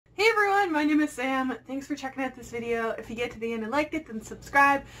my name is Sam. Thanks for checking out this video. If you get to the end and liked it, then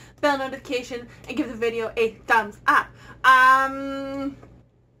subscribe, bell notification, and give the video a thumbs up. Oh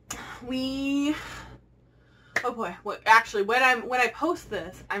boy, actually, when I post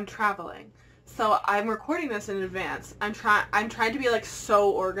this, I'm traveling. So I'm recording this in advance. I'm trying to be like so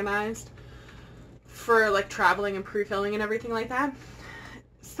organized for like traveling and pre-filming and everything like that.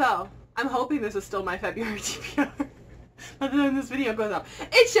 So I'm hoping this is still my February TBR. Other than this video goes up.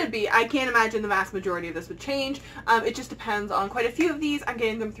 It should be. I can't imagine the vast majority of this would change. It just depends on quite a few of these. I'm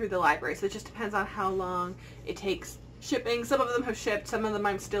getting them through the library, so it just depends on how long it takes shipping. Some of them have shipped, some of them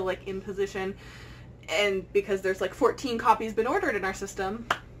I'm still like in position, and because there's like 14 copies been ordered in our system,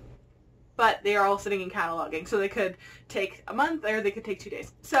 but they are all sitting in cataloging, so they could take a month or they could take 2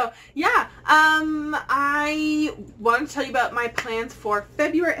 days. So yeah, I want to tell you about my plans for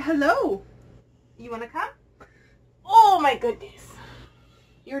February. Hello, you want to come? Oh my goodness,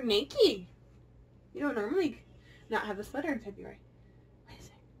 you're naked. You don't normally not have a sweater in February.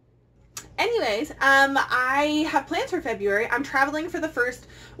 Anyways, I have plans for February. I'm traveling for the first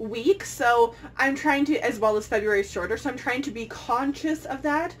week, so I'm trying to, as well as February is shorter, so I'm trying to be conscious of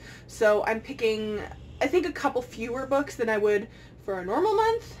that. So I'm picking, I think, a couple fewer books than I would for a normal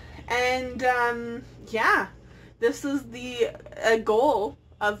month. And, yeah, this is the goal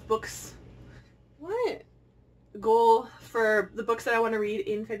of books. What? Goal for the books that I want to read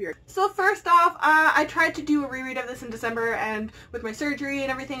in February. So first off, I tried to do a reread of this in December, and with my surgery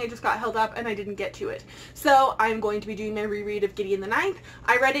and everything, it just got held up and I didn't get to it. So I'm going to be doing my reread of Gideon the Ninth.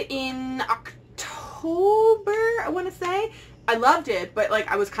 I read it in October, I want to say. I loved it, but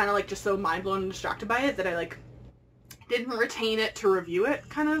like I was kind of like just so mind blown and distracted by it that I like didn't retain it to review it,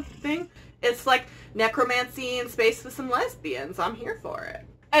 kind of thing. It's like necromancy in space with some lesbians. I'm here for it.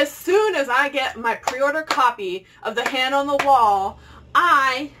 As soon as I get my pre-order copy of The Hand on the Wall,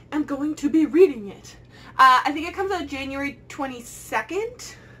 I am going to be reading it. I think it comes out January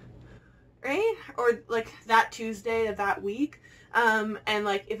 22nd, right? Or like that Tuesday of that week. And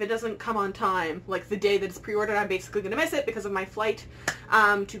like if it doesn't come on time, like the day that it's pre-ordered, I'm basically going to miss it because of my flight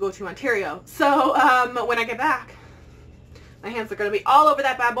to go to Ontario. So when I get back, my hands are going to be all over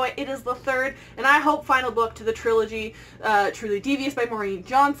that bad boy. It is the third, and I hope, final book to the trilogy, Truly Devious by Maureen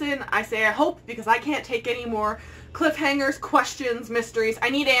Johnson. I say I hope because I can't take any more cliffhangers, questions, mysteries. I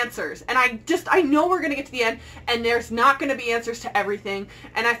need answers. And I know we're going to get to the end, and there's not going to be answers to everything.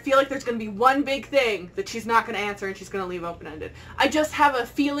 And I feel like there's going to be one big thing that she's not going to answer and she's going to leave open-ended. I just have a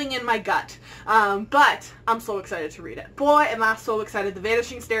feeling in my gut. But I'm so excited to read it. Boy, am I so excited. The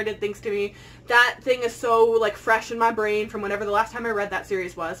Vanishing Stair did things to me. That thing is so like fresh in my brain from whenever the last time I read that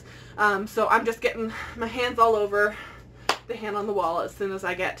series was. So I'm just getting my hands all over The Hand on the Wall as soon as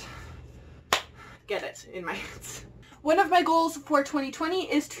I get it in my hands. One of my goals for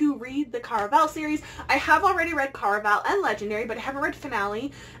 2020 is to read the Caraval series. I have already read Caraval and Legendary, but I haven't read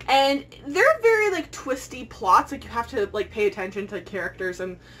Finale, and they're very like twisty plots. Like you have to like pay attention to characters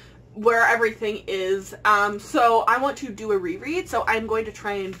and where everything is. So I want to do a reread, so I'm going to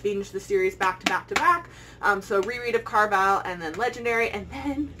try and binge the series back to back to back. So reread of Caraval and then Legendary, and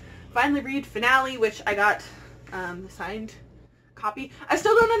then finally read Finale, which I got the signed copy. I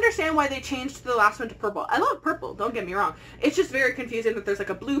still don't understand why they changed the last one to purple. I love purple, don't get me wrong. It's just very confusing that there's like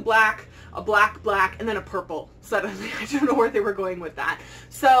a blue black, a black black, and then a purple suddenly. I don't know where they were going with that.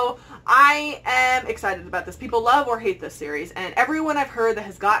 So I am excited about this. People love or hate this series, and everyone I've heard that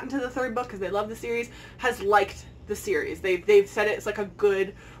has gotten to the third book because they love the series has liked the series. They've said it's like a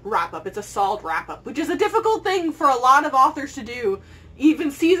good wrap-up. It's a solid wrap-up, which is a difficult thing for a lot of authors to do.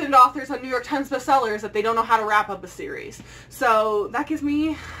 Even seasoned authors on New York Times bestsellers, that they don't know how to wrap up a series. So that gives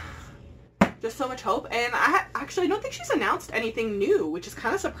me just so much hope. And I actually don't think she's announced anything new, which is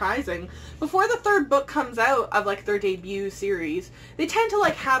kind of surprising. Before the third book comes out of like their debut series, they tend to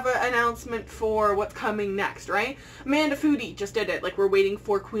like have an announcement for what's coming next, right? Amanda Foody just did it. Like we're waiting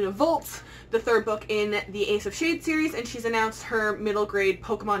for Queen of Volts, the third book in the Ace of Shades series, and she's announced her middle grade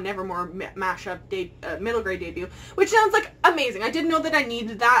Pokemon Nevermore mashup middle grade debut, which sounds like amazing. I didn't know that I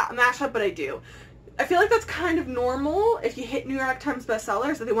needed that mashup, but I do. I feel like that's kind of normal if you hit New York Times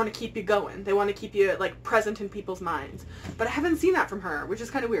bestsellers, that they want to keep you going. They want to keep you like present in people's minds. But I haven't seen that from her, which is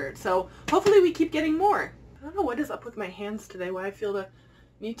kind of weird. So hopefully we keep getting more. I don't know what is up with my hands today, why I feel the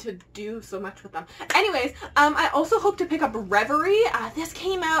need to do so much with them. Anyways, I also hope to pick up Reverie. This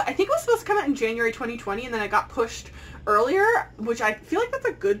came out, I think it was supposed to come out in January 2020, and then I got pushed earlier, which I feel like that's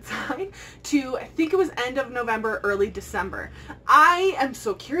a good sign, to I think it was end of November, early December. I am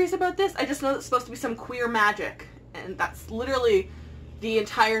so curious about this. I just know it's supposed to be some queer magic, and that's literally the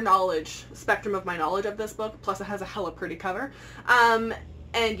entire spectrum of my knowledge of this book, plus it has a hella pretty cover.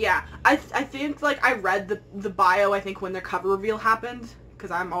 And yeah, I think, like, I read the bio, I think, when their cover reveal happened, because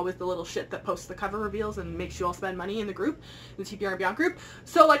I'm always the little shit that posts the cover reveals and makes you all spend money in the group, the TBR and Beyond group.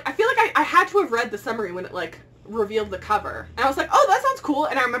 So, like, I feel like I had to have read the summary when it, like, revealed the cover. And I was like, oh, that sounds cool.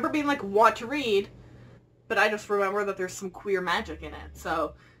 And I remember being like, want to read, but I just remember that there's some queer magic in it.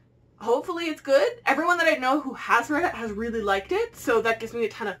 So hopefully it's good. Everyone that I know who has read it has really liked it, so that gives me a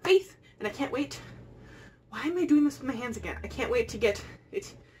ton of faith, and I can't wait. Why am I doing this with my hands again? I can't wait to get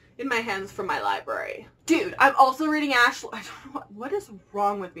it in my hands from my library. Dude, I'm also reading I don't know what is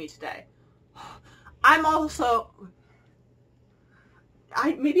wrong with me today. I'm also,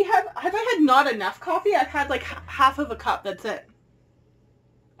 have I had not enough coffee? I've had like half of a cup, that's it.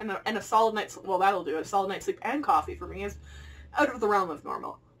 And a solid night's, well, that'll do. A solid night's sleep and coffee for me is out of the realm of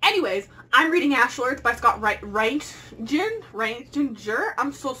normal. Anyways, I'm reading Ash Lords by Scott Reitzinger.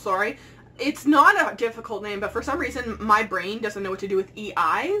 I'm so sorry. It's not a difficult name, but for some reason my brain doesn't know what to do with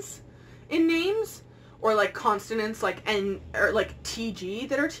EIs in names, or like consonants like N or like TG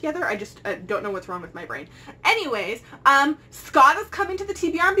that are together. I don't know what's wrong with my brain. Anyways, Scott is coming to the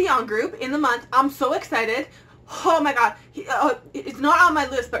TBR and Beyond group in the month. I'm so excited. Oh my god, it's not on my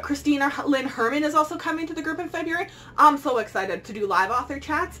list, but Christina Lynn Herman is also coming to the group in February. I'm so excited to do live author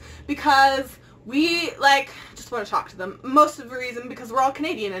chats because we, like, just want to talk to them. Most of the reason because we're all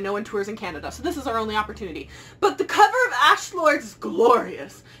Canadian and no one tours in Canada, so this is our only opportunity. But the cover of Ash Lords is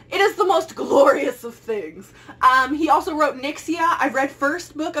glorious. It is the most glorious of things. He also wrote Nixia. I've read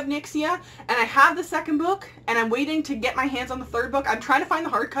first book of Nixia, and I have the second book, and I'm waiting to get my hands on the third book. I'm trying to find the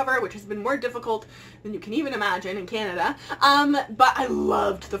hardcover, which has been more difficult than you can even imagine in Canada. But I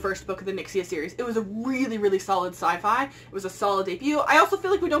loved the first book of the Nixia series. It was a really, really solid sci-fi. It was a solid debut. I also feel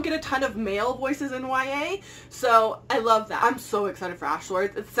like we don't get a ton of male voices in YA, so I love that. I'm so excited for Ash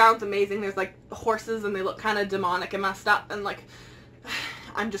Lords. It sounds amazing. There's like horses and they look kind of demonic and messed up, and like,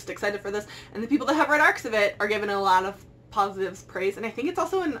 I'm just excited for this. And the people that have read arcs of it are given a lot of positives praise, and I think it's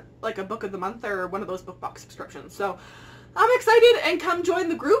also in like a book of the month or one of those book box subscriptions. So I'm excited, and come join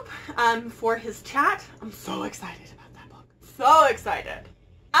the group for his chat. I'm so excited about that book. So excited.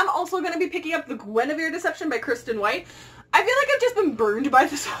 I'm also going to be picking up The Guinevere Deception by Kristen White. I feel like I've just been burned by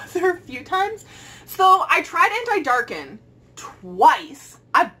this author a few times. So I tried Anti-Darken twice.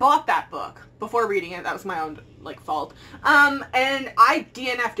 I bought that book before reading it. That was my own, like, fault. And I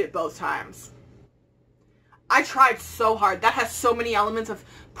DNF'd it both times. I tried so hard. That has so many elements of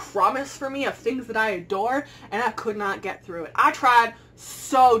promise for me, of things that I adore, and I could not get through it. I tried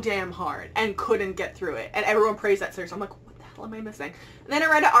so damn hard and couldn't get through it. And everyone praised that series. I'm like, what the hell am I missing? And then I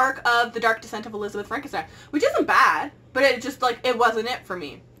read an arc of The Dark Descent of Elizabeth Frankenstein, which isn't bad, but it just, like, it wasn't it for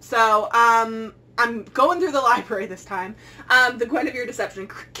me. So, I'm going through the library this time. The Guinevere Deception.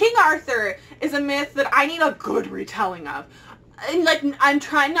 King Arthur is a myth that I need a good retelling of. And, like, I'm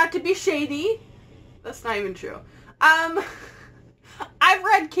trying not to be shady. That's not even true. I've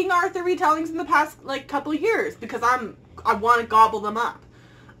read King Arthur retellings in the past, like, couple of years because I want to gobble them up.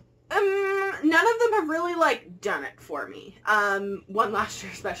 None of them have really, like, done it for me. One last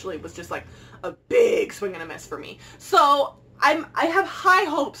year especially was just, like, a big swing and a miss for me. So I have high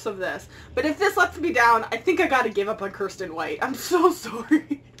hopes of this, but if this lets me down, I think I gotta give up on Kristen White. I'm so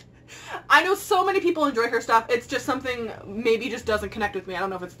sorry. I know so many people enjoy her stuff. It's just something maybe just doesn't connect with me. I don't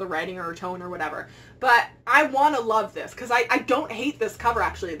know if it's the writing or her tone or whatever. But I want to love this because I don't hate this cover,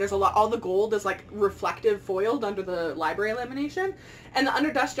 actually. There's a lot. All the gold is like reflective foiled under the library lamination, and the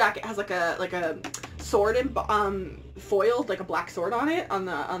Underdust jacket has like a sword and foiled, like a black sword on it on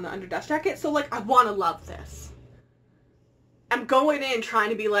the Underdust jacket. So like I want to love this. I'm going in trying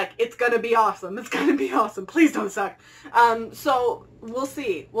to be like, it's gonna be awesome. It's gonna be awesome. Please don't suck. So we'll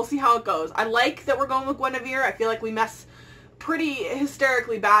see. We'll see how it goes. I like that we're going with Guinevere. I feel like we mess pretty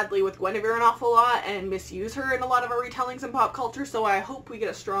hysterically badly with Guinevere an awful lot and misuse her in a lot of our retellings in pop culture. So I hope we get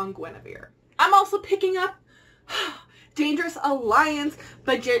a strong Guinevere. I'm also picking up Dangerous Alliance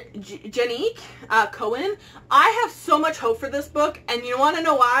by Janique Cohen. I have so much hope for this book, and you want to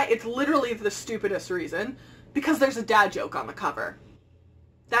know why? It's literally the stupidest reason. Because there's a dad joke on the cover.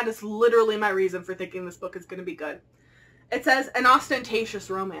 That is literally my reason for thinking this book is going to be good. It says, an ostentatious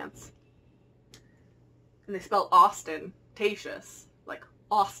romance. And they spell ostentatious. Like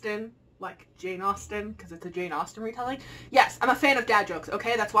Austen, like Jane Austen, because it's a Jane Austen retelling. Yes, I'm a fan of dad jokes,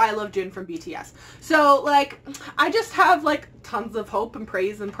 okay? That's why I love Jin from BTS. So, like, I just have, like, tons of hope and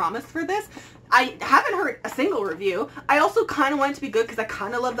praise and promise for this. I haven't heard a single review. I also kind of want it to be good because I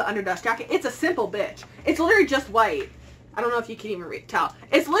kind of love the Underdust jacket. It's a simple bitch. It's literally just white. I don't know if you can even tell.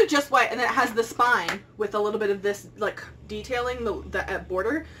 It's literally just white, and then it has the spine with a little bit of this, like, detailing, the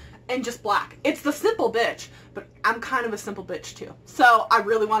border. and just black. It's the simple bitch, but I'm kind of a simple bitch too. So I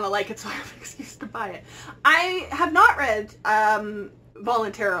really want to like it, so I have an excuse to buy it. I have not read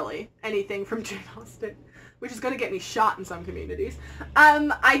voluntarily anything from Jane Austen, which is going to get me shot in some communities.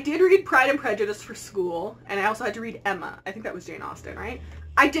 I did read Pride and Prejudice for school, and I also had to read Emma. I think that was Jane Austen, right?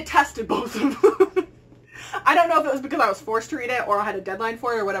 I detested both of them. I don't know if it was because I was forced to read it or I had a deadline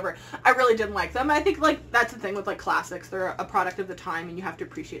for it or whatever. I really didn't like them. I think, like, that's the thing with, like, classics. They're a product of the time and you have to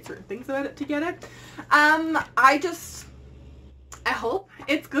appreciate certain things about it to get it. I hope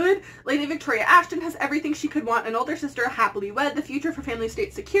it's good. Lady Victoria Ashton has everything she could want. An older sister, happily wed, the future for family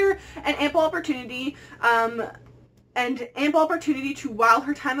estate secure, and ample opportunity to while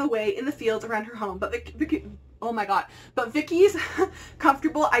her time away in the fields around her home. But oh my god. But Vicky's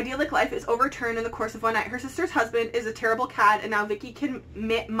comfortable, idyllic life is overturned in the course of one night. Her sister's husband is a terrible cad, and now Vicky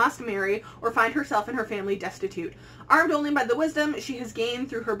must marry or find herself and her family destitute. Armed only by the wisdom she has gained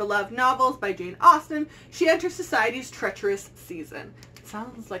through her beloved novels by Jane Austen, she enters society's treacherous season. It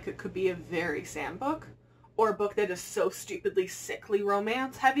sounds like it could be a very Sam book, or a book that is so stupidly, sickly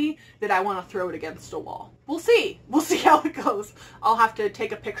romance heavy that I want to throw it against a wall. We'll see. We'll see how it goes. I'll have to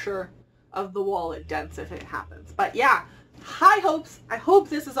take a picture of the wall it dents if it happens. But yeah, high hopes. I hope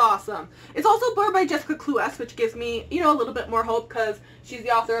this is awesome. It's also blurred by Jessica Cluess, which gives me, you know, a little bit more hope because she's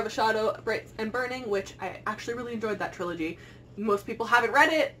the author of A Shadow, Bright and Burning, which I actually really enjoyed that trilogy. Most people haven't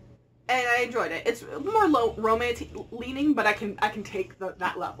read it, and I enjoyed it. It's more low romance leaning, but I can take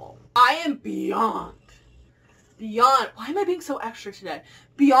that level. I am beyond, why am I being so extra today?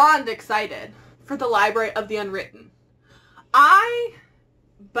 Beyond excited for the Library of the Unwritten.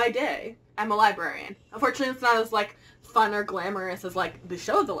 By day, I'm a librarian. Unfortunately, it's not as, like, fun or glamorous as, like, the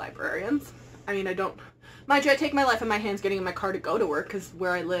show of the librarians. I mean, mind you, I take my life in my hands getting in my car to go to work, because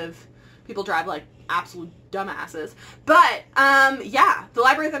where I live, people drive like absolute dumbasses. But, yeah, the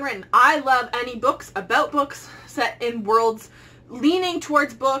Library of the Unwritten. I love any books about books set in worlds leaning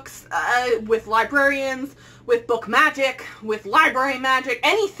towards books, with librarians, with book magic, with library magic,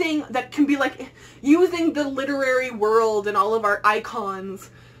 anything that can be, like, using the literary world and all of our icons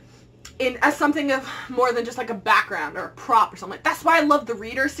as something of more than just, like, a background or a prop or something. That's why I love the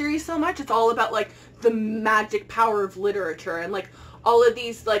Reader series so much. It's all about, like, the magic power of literature and, like, all of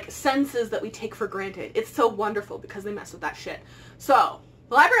these, like, senses that we take for granted. It's so wonderful because they mess with that shit. So,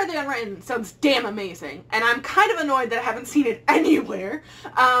 the Library of the Unwritten sounds damn amazing, and I'm kind of annoyed that I haven't seen it anywhere,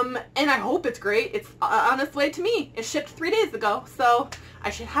 and I hope it's great. It's on its way to me. It shipped 3 days ago, so I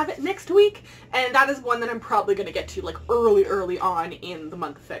should have it next week, and that is one that I'm probably going to get to, like, early on in the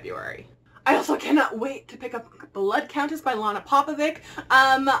month of February. I also cannot wait to pick up Blood Countess by Lana Popovic.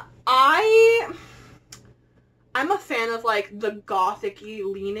 I'm a fan of, like, the gothic-y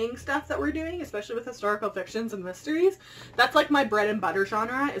leaning stuff that we're doing, especially with historical fictions and mysteries. That's, like, my bread and butter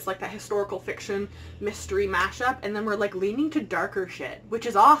genre, is, like, that historical fiction mystery mashup, and then we're, like, leaning to darker shit, which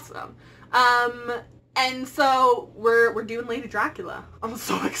is awesome. And so we're doing Lady Dracula. I'm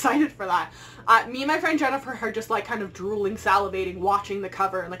so excited for that. Me and my friend Jennifer are just, like, kind of drooling, salivating, watching the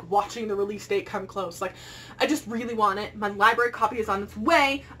cover and, like, watching the release date come close. Like, I just really want it. My library copy is on its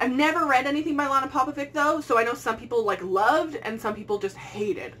way. I've never read anything by Lana Popovic, though, so I know some people, like, loved and some people just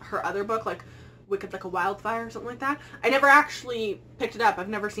hated her other book, like Wicked Like a Wildfire or something like that. I never actually picked it up. I've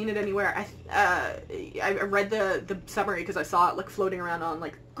never seen it anywhere. I read the summary because I saw it, like, floating around on,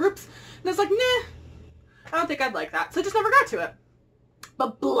 like, groups, and I was like, nah, I don't think I'd like that. So I just never got to it.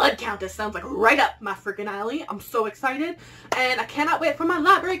 But Blood Countess sounds like right up my freaking alley. I'm so excited. And I cannot wait for my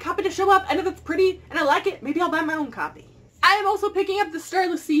library copy to show up. And if it's pretty and I like it, maybe I'll buy my own copy. I am also picking up The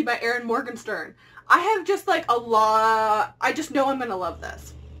Starless Sea by Erin Morgenstern. I have just, like, I just know I'm going to love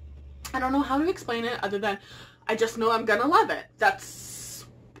this. I don't know how to explain it other than I just know I'm going to love it.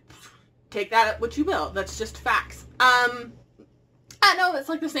 Take that at what you will. That's just facts. I know, it's,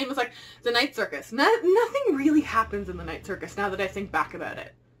 like, the same as, like, The Night Circus. Nothing really happens in The Night Circus now that I think back about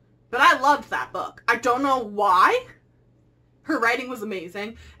it. But I loved that book. I don't know why. Her writing was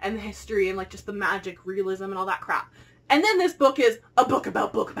amazing, and the history, and, like, just the magic, realism, and all that crap. And then this book is a book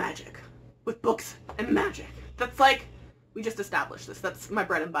about book magic. With books and magic. That's, like, we just established this. That's my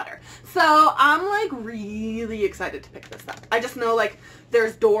bread and butter. So, I'm, like, really excited to pick this up. I just know, like,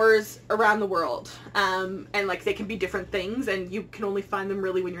 there's doors around the world, and, like, they can be different things, and you can only find them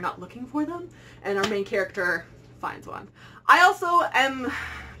really when you're not looking for them, and our main character finds one. I also am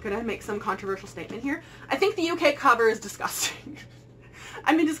gonna make some controversial statement here. I think the UK cover is disgusting.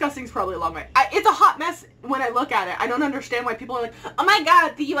 I mean, disgusting is probably a long way. It's a hot mess when I look at it. I don't understand why people are like, oh my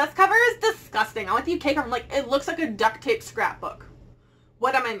god, the US cover is disgusting. I want the UK cover. I'm like, it looks like a duct tape scrapbook.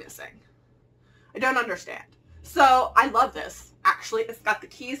 What am I missing? I don't understand. So, I love this. Actually, it's got the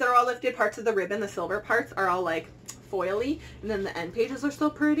keys that are all lifted. Parts of the ribbon, the silver parts, are all like foily, and then the end pages are still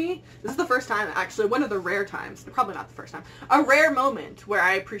pretty. This is the first time, actually, one of the rare times, probably not the first time, a rare moment where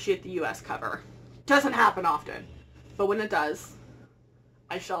I appreciate the US cover. Doesn't happen often, but when it does,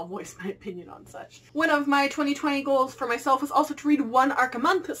 I shall voice my opinion on such. One of my 2020 goals for myself was also to read one arc a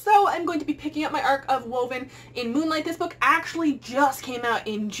month, so I'm going to be picking up my arc of Woven in Moonlight. This book actually just came out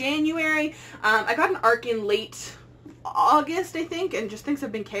in January. I got an arc in late August, I think, and just things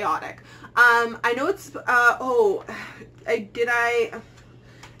have been chaotic. I know it's,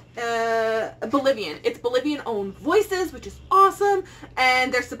 Bolivian. It's Bolivian-owned voices, which is awesome,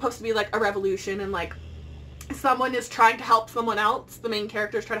 and there's supposed to be, like, a revolution, and, like, someone is trying to help someone else. The main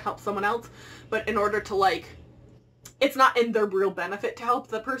character is trying to help someone else, but in order to, like, it's not in their real benefit to help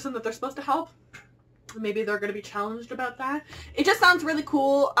the person that they're supposed to help. Maybe they're going to be challenged about that. It just sounds really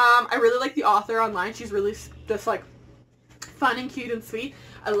cool. I really like the author online. She's really just, like, fun and cute and sweet.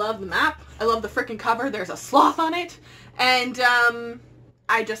 I love the map. I love the freaking cover. There's a sloth on it. And,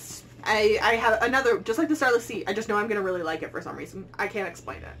 I have another, just like the Starless Sea, I just know I'm going to really like it for some reason. I can't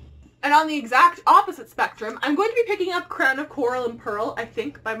explain it. And on the exact opposite spectrum, I'm going to be picking up Crown of Coral and Pearl, I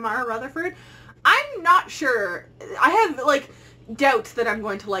think, by Mara Rutherford. I'm not sure. I have, like, doubts that I'm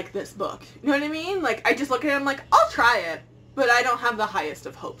going to like this book. You know what I mean? Like, I just look at it and I'm like, I'll try it. But I don't have the highest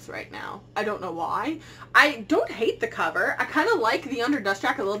of hopes right now. I don't know why. I don't hate the cover. I kind of like the under dust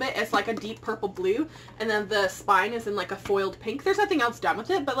jacket a little bit. It's like a deep purple blue, and then the spine is in like a foiled pink. There's nothing else done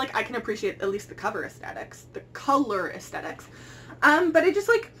with it, but like I can appreciate at least the cover aesthetics, the color aesthetics. But I just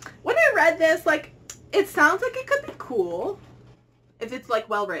like, when I read this, like, it sounds like it could be cool if it's like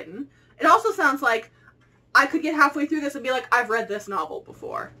well written. It also sounds like I could get halfway through this and be like, I've read this novel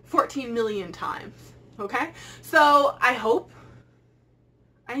before 14 million times. Okay, so I hope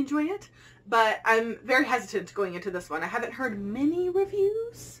I enjoy it, but I'm very hesitant going into this one. I haven't heard many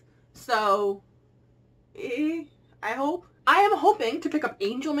reviews, so I hope. I am hoping to pick up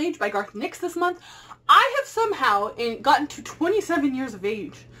Angel Mage by Garth Nix this month. I have somehow gotten to 27 years of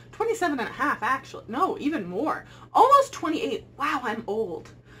age. 27 and a half, actually. No, even more. Almost 28. Wow, I'm old.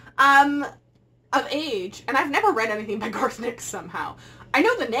 Of age, and I've never read anything by Garth Nix somehow. I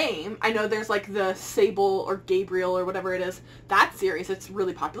know the name. I know there's like the Sable or Gabriel or whatever it is. That series, it's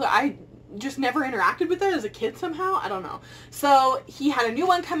really popular. I just never interacted with it as a kid somehow. I don't know. So he had a new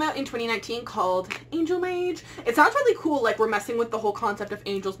one come out in 2019 called Angel Mage. It sounds really cool. Like, we're messing with the whole concept of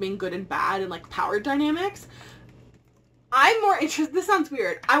angels being good and bad and like power dynamics. I'm more interested, this sounds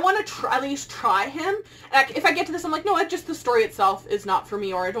weird, I want to at least try him. And if I get to this, I'm like, no, just the story itself is not for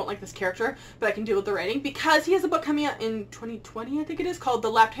me, or I don't like this character, but I can deal with the writing, because he has a book coming out in 2020, I think it is, called The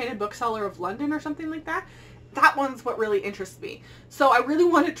Left-Handed Bookseller of London, or something like that. That one's what really interests me. So I really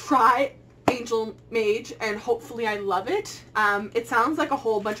want to try Angel Mage, and hopefully I love it. It sounds like a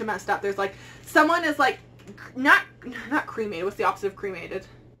whole bunch of messed up. There's like, someone is like, not cremated, what's the opposite of cremated?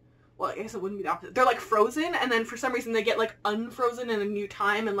 Well, I guess it wouldn't be the opposite. They're like frozen, and then for some reason they get like unfrozen in a new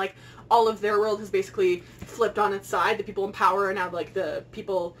time, and like all of their world has basically flipped on its side. The people in power are now like the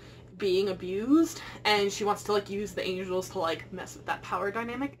people being abused, and she wants to like use the angels to like mess with that power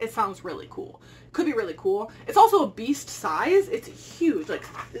dynamic. It sounds really cool. Could be really cool. It's also a beast size. It's huge. Like,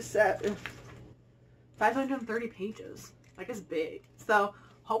 this 530 pages. Like, it's big. So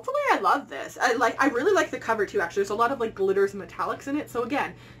hopefully I love this. I really like the cover too, actually. There's a lot of like glitters and metallics in it. So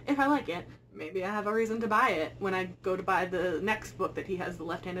again, if I like it, maybe I have a reason to buy it when I go to buy the next book that he has, The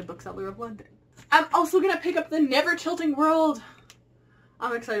Left-Handed Bookseller of London. I'm also going to pick up The Never Tilting World.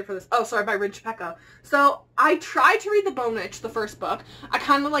 I'm excited for this. Oh, sorry, by Ridge Pecco. So I tried to read The Bone Witch, the first book. I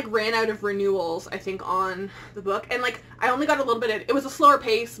kind of like ran out of renewals, I think, on the book. And like, I only got a little bit in. It was a slower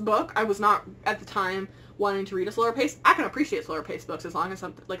pace book. I was not, at the time, wanting to read a slower pace. I can appreciate slower pace books as long as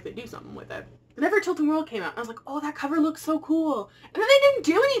like they do something with it. The Never Tilting World came out. I was like, oh, that cover looks so cool. And then they didn't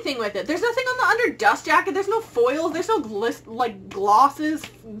do anything with it. There's nothing on the under dust jacket. There's no foils. There's no like glosses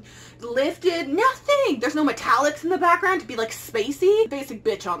lifted. Nothing. There's no metallics in the background to be like spacey. Basic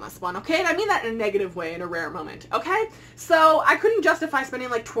bitch on this one, okay? And I mean that in a negative way, in a rare moment, okay? So I couldn't justify spending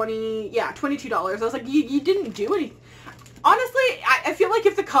like $22. I was like, you didn't do anything. Honestly, I feel like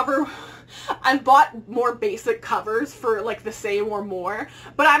if the cover... I've bought more basic covers for like the same or more,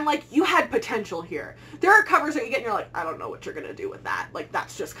 but I'm like, you had potential here. There are covers that you get and you're like, I don't know what you're gonna do with that. Like,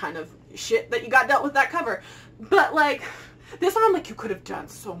 that's just kind of shit that you got dealt with that cover. But like, this one I'm like, you could have done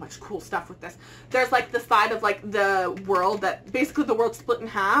so much cool stuff with this. There's like the side of like the world that, basically the world split in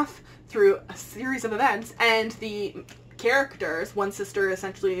half through a series of events, and the characters. One sister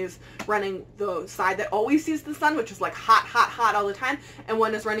essentially is running the side that always sees the sun, which is like hot, hot, hot all the time, and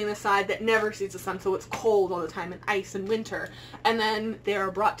one is running the side that never sees the sun, so it's cold all the time and ice and winter. And then they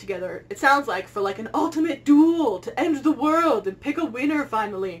are brought together, it sounds like, for like an ultimate duel to end the world and pick a winner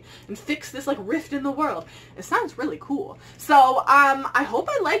finally and fix this like rift in the world. It sounds really cool. So I hope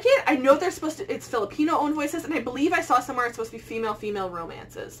I like it. I know they're supposed to, it's Filipino owned voices, and I believe I saw somewhere it's supposed to be female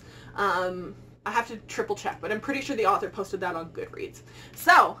romances. I have to triple check, but I'm pretty sure the author posted that on Goodreads.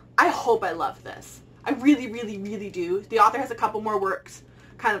 So, I hope I love this. I really, really, really do. The author has a couple more works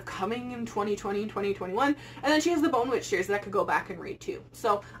kind of coming in 2020 and 2021, and then she has the Bone Witch series that I could go back and read too.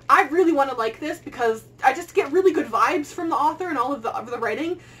 So, I really want to like this because I just get really good vibes from the author and all of the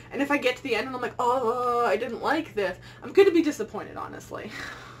writing, and if I get to the end and I'm like, oh, I didn't like this, I'm going to be disappointed, honestly.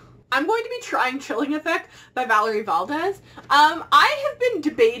 I'm going to be trying Chilling Effect by Valerie Valdez. I have been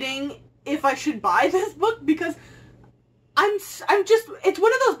debating if I should buy this book because I'm just, it's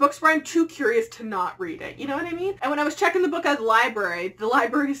one of those books where I'm too curious to not read it, you know what I mean? And when I was checking the book at the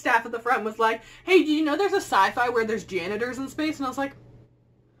library staff at the front was like, hey, do you know there's a sci-fi where there's janitors in space? And I was like,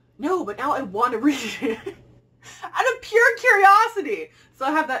 no, but now I want to read it. Out of pure curiosity. So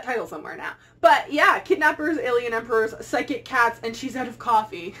I have that title somewhere now. But yeah, kidnappers, alien emperors, psychic cats, and she's out of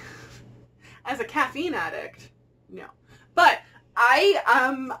coffee. As a caffeine addict, no. But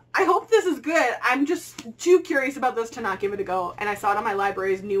I hope this is good. I'm just too curious about this to not give it a go. And I saw it on my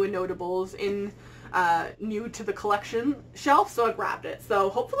library's new and notables in new to the collection shelf, so I grabbed it. So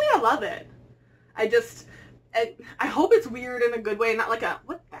hopefully I love it. I hope it's weird in a good way, not like a,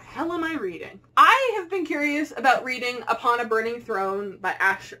 what the hell am I reading? I have been curious about reading Upon a Burning Throne by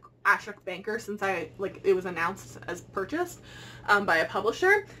Ashok Banker since it was announced as purchased by a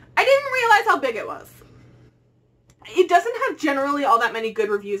publisher. I didn't realize how big it was. It doesn't have generally all that many good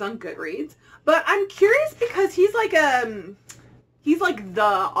reviews on Goodreads, but I'm curious because he's like the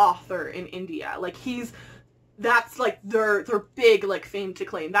author in India. Like that's like their big like fame to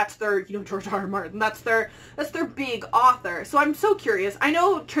claim. That's their, George R. R. Martin. That's their big author. So I'm so curious. I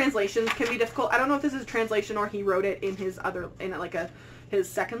know translations can be difficult. I don't know if this is a translation or he wrote it in his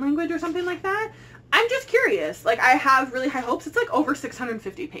second language or something like that. I'm just curious. Like, I have really high hopes. It's like over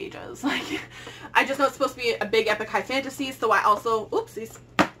 650 pages. Like, I just know it's supposed to be a big epic high fantasy, so I also, oopsies,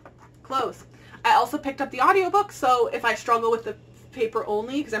 close. I also picked up the audiobook, so if I struggle with the paper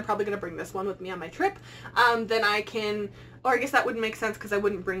only, because I'm probably going to bring this one with me on my trip, then I can, or I guess that wouldn't make sense because I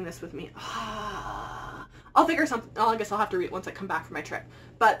wouldn't bring this with me. I'll figure something, I guess I'll have to read it once I come back from my trip.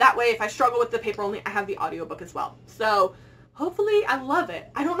 But that way, if I struggle with the paper only, I have the audiobook as well. So, hopefully I love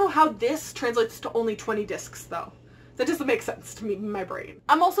it. I don't know how this translates to only 20 discs though. That doesn't make sense to me in my brain.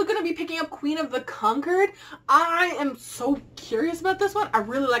 I'm also going to be picking up Queen of the Conquered. I am so curious about this one. I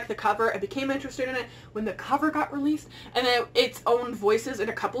really like the cover. I became interested in it when the cover got released, and then its own voices in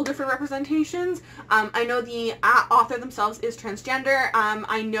a couple different representations. I know the author themselves is transgender.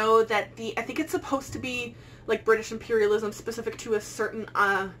 I know that I think it's supposed to be like British imperialism specific to a certain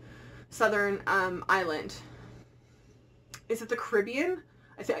southern island. Is it the Caribbean?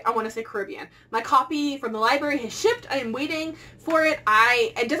 I want to say Caribbean. My copy from the library has shipped. I am waiting for it.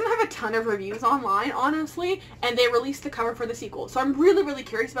 It doesn't have a ton of reviews online, honestly, and they released the cover for the sequel. So I'm really, really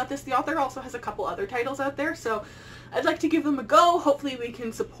curious about this. The author also has a couple other titles out there, so I'd like to give them a go. Hopefully we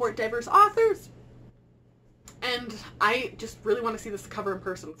can support diverse authors. And I just really want to see this cover in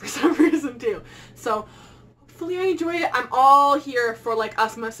person for some reason, too. So hopefully I enjoy it. I'm all here for like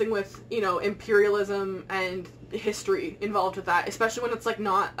us messing with, imperialism and history involved with that, especially when it's like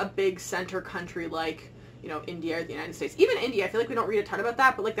not a big center country like, India or the United States. Even India, I feel like we don't read a ton about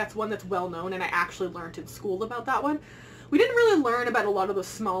that, but like that's one that's well known, and I actually learned in school about that one. We didn't really learn about a lot of the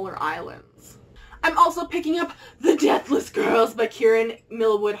smaller islands. I'm also picking up The Deathless Girls by Kieran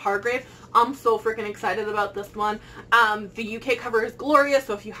Millwood Hargrave. I'm so freaking excited about this one. The UK cover is glorious,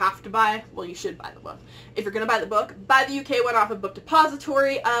 so if you have to buy, well, you should buy the book. If you're gonna buy the book, buy the UK one off of Book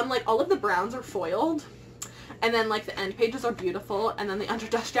Depository. Like all of the browns are foiled, and then like the end pages are beautiful, and then the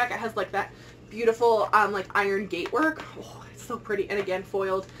underdust jacket has like that beautiful like iron gatework. Oh, it's so pretty, and again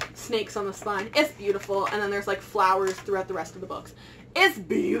foiled, snakes on the spine. It's beautiful, and then there's like flowers throughout the rest of the books. It's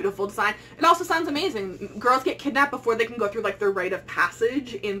beautiful design. It also sounds amazing. Girls get kidnapped before they can go through like their rite of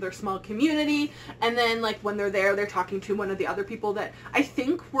passage in their small community, and then like when they're there, they're talking to one of the other people that I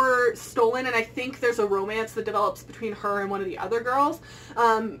think were stolen, and I think there's a romance that develops between her and one of the other girls.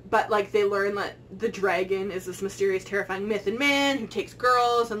 But like they learn that the dragon is this mysterious, terrifying myth and man who takes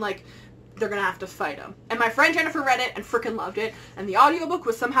girls, and like they're gonna have to fight him. And my friend Jennifer read it and freaking loved it, and the audiobook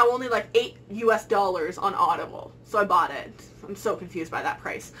was somehow only like $8 US on Audible, so I bought it. I'm so confused by that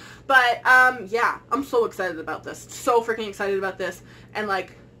price. But, yeah, I'm so excited about this. So freaking excited about this, and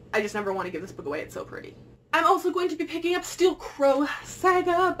like, I just never want to give this book away. It's so pretty. I'm also going to be picking up Steel Crow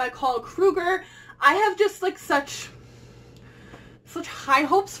Saga by Carl Kruger. I have just like such high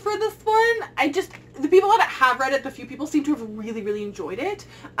hopes for this one. The people that have read it, the few people seem to have really, really enjoyed it.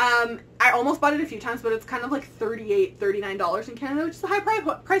 I almost bought it a few times, but it's kind of like $38, $39 in Canada, which is a high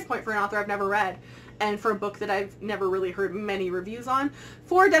price point for an author I've never read, and for a book that I've never really heard many reviews on.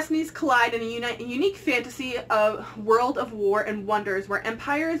 Four destinies collide in a unique fantasy of world of war and wonders where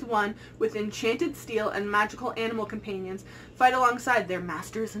empires won with enchanted steel and magical animal companions fight alongside their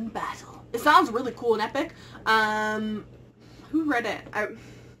masters in battle. It sounds really cool and epic. Who read it? I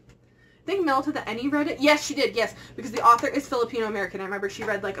think Melita the Any read it. Yes, she did. Yes, because the author is Filipino American. I remember she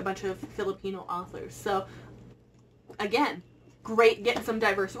read like a bunch of Filipino authors. So, again, great getting some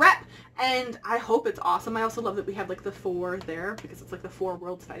diverse rep, and I hope it's awesome. I also love that we have like the four there because it's like the four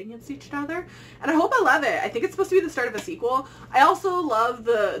worlds fighting against each other, and I hope I love it. I think it's supposed to be the start of a sequel. I also love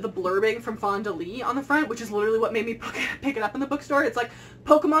the blurbing from Fonda Lee on the front, which is literally what made me pick it up in the bookstore. It's like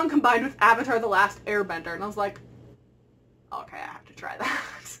Pokemon combined with Avatar: The Last Airbender, and I was like, okay, I have to try that.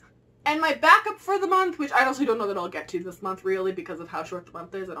 And my backup for the month, which I also don't know that I'll get to this month really because of how short the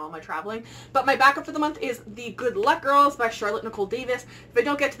month is and all my traveling, but my backup for the month is The Good Luck Girls by Charlotte Nicole Davis. If I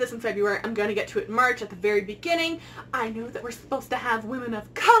don't get to this in February, I'm going to get to it in March at the very beginning. I know that we're supposed to have women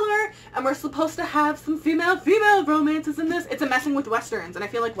of color, and we're supposed to have some female romances in this. It's a messing with Westerns, and I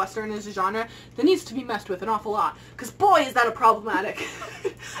feel like Western is a genre that needs to be messed with an awful lot, because boy is that a problematic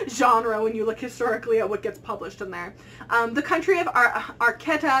genre when you look historically at what gets published in there. The country of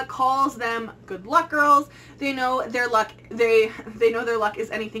Arqueta calls them good luck girls. They know their luck. They know their luck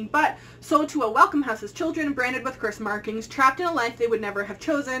is anything but. So to a Welcome House's children, branded with curse markings, trapped in a life they would never have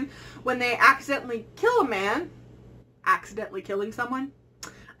chosen, when they accidentally kill a man, accidentally killing someone.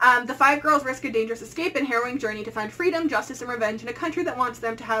 The five girls risk a dangerous escape and harrowing journey to find freedom, justice, and revenge in a country that wants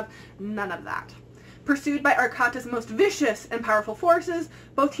them to have none of that. Pursued by Arcata's most vicious and powerful forces,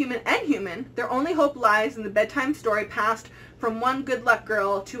 both human and human, their only hope lies in the bedtime story passed from one good luck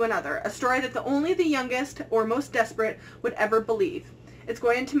girl to another, a story that only the youngest or most desperate would ever believe. It's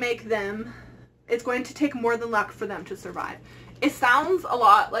going to take more than luck for them to survive. It sounds a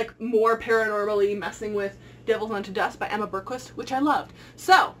lot like more paranormally messing with Devils Unto Dust by Emma Berquist, which I loved.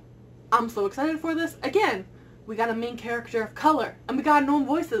 So, I'm so excited for this. Again, we got a main character of color, and we got known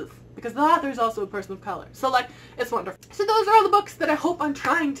voices, because the author is also a person of color. So, like, it's wonderful. So those are all the books that I hope I'm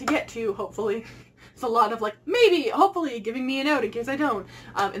trying to get to, hopefully. It's a lot of, like, maybe, hopefully, giving me a note in case I don't,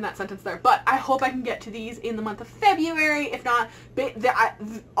 in that sentence there. But I hope I can get to these in the month of February. If not,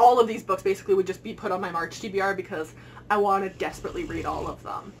 all of these books basically would just be put on my March TBR because I want to desperately read all of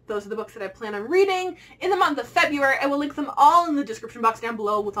them. Those are the books that I plan on reading in the month of February. I will link them all in the description box down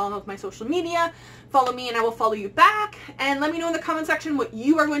below with all of my social media. Follow me and I will follow you back. And let me know in the comment section what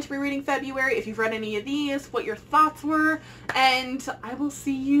you are going to be reading February, if you've read any of these, what your thoughts were. And I will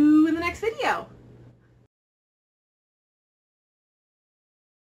see you in the next video.